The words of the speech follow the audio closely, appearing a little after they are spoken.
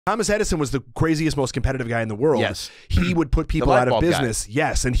Thomas Edison was the craziest, most competitive guy in the world. Yes. He would put people out of business. Guy.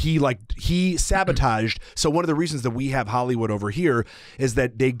 Yes, and he sabotaged. So one of the reasons that we have Hollywood over here is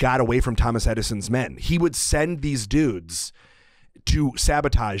that they got away from Thomas Edison's men. He would send these dudes to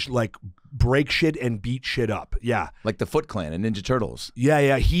sabotage, like break shit and beat shit up. Yeah. Like the Foot Clan and Ninja Turtles.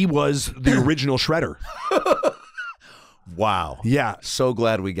 Yeah. He was the original shredder. Wow. Yeah. So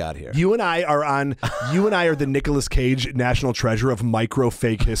glad we got here. You and I are the Nicolas Cage national treasure of micro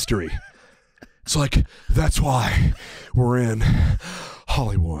fake history. It's like, that's why we're in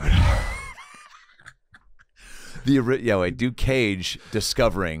Hollywood. Do Cage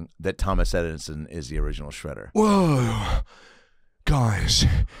discovering that Thomas Edison is the original shredder. Whoa. Guys,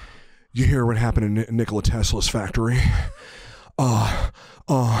 you hear what happened in Nikola Tesla's factory?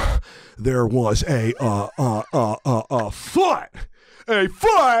 There was a foot. A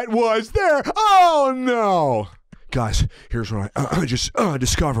foot was there. Oh no, guys! Here's what I just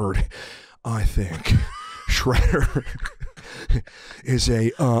discovered. I think Shredder is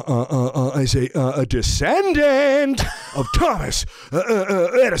a descendant of Thomas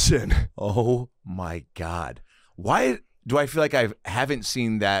Edison. Oh my God! Why do I feel like I haven't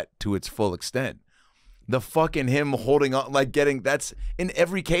seen that to its full extent? The fucking him holding on, like getting, that's in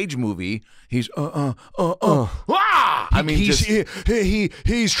every Cage movie. He's I mean,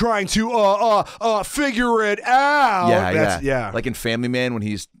 he's trying to figure it out. Yeah. Like in Family Man when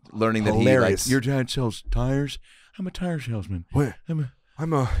he's learning that Hilarious. your dad sells tires. I'm a tire salesman. Wait,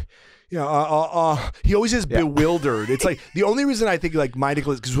 he always is bewildered. It's like the only reason I think like my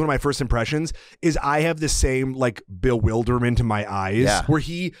Nicolas, because one of my first impressions is I have the same like bewilderment in my eyes where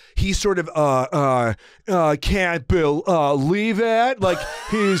he sort of can't believe it, like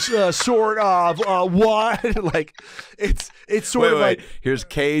he's sort of what like it's sort of like here's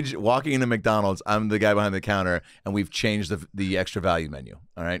Cage walking into McDonald's. I'm the guy behind the counter, and we've changed the extra value menu.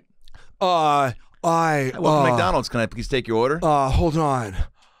 All right. Welcome to McDonald's. Can I please take your order? Hold on.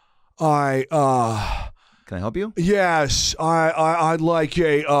 Can I help you? Yes, I'd like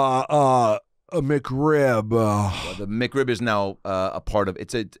a McRib. Well, the McRib is now a part of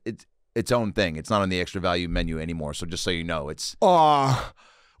its own thing. It's not on the extra value menu anymore. So just so you know, it's.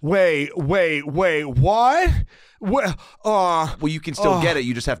 Wait, what? Well, you can still get it.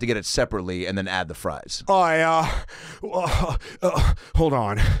 You just have to get it separately and then add the fries. Hold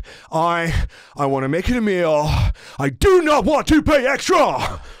on. I want to make it a meal. I do not want to pay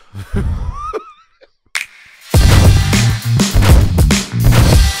extra.